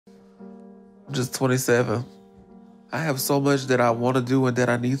just 27. I have so much that I want to do and that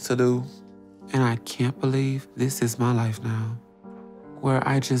I need to do. And I can't believe this is my life now, where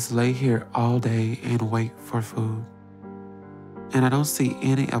I just lay here all day and wait for food. And I don't see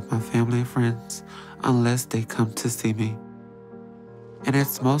any of my family and friends unless they come to see me. And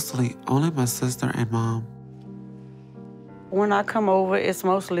it's mostly only my sister and mom. When I come over, it's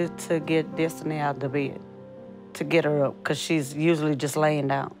mostly to get Destinee out of the bed, to get her up, because she's usually just laying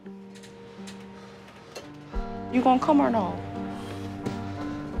down. You gonna come or no?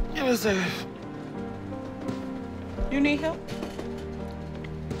 Give me a second. You need help?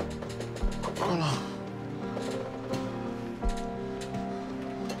 Hold on.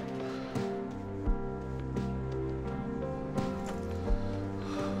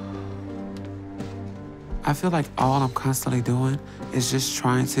 I feel like all I'm constantly doing is just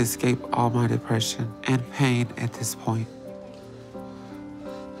trying to escape all my depression and pain at this point.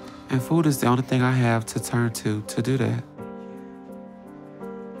 And food is the only thing I have to turn to do that.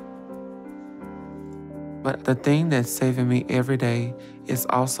 But the thing that's saving me every day is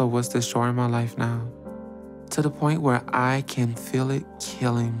also what's destroying my life now, to the point where I can feel it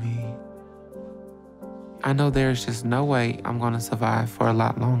killing me. I know there's just no way I'm gonna survive for a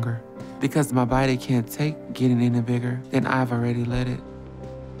lot longer, because my body can't take getting any bigger than I've already let it.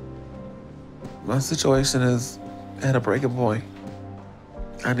 My situation is at a breaking point.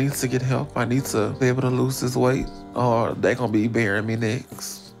 I need to get help. I need to be able to lose this weight, or they're gonna be burying me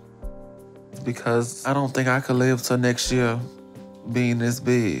next. Because I don't think I could live till next year being this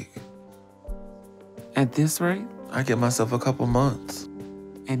big. At this rate, I give myself a couple months.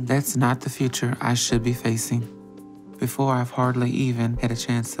 and that's not the future I should be facing before I've hardly even had a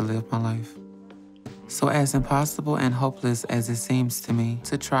chance to live my life. So as impossible and hopeless as it seems to me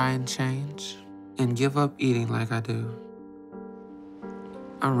to try and change and give up eating like I do,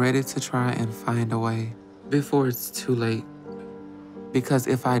 I'm ready to try and find a way before it's too late. Because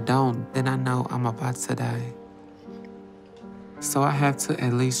if I don't, then I know I'm about to die. So I have to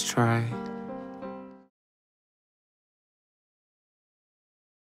at least try.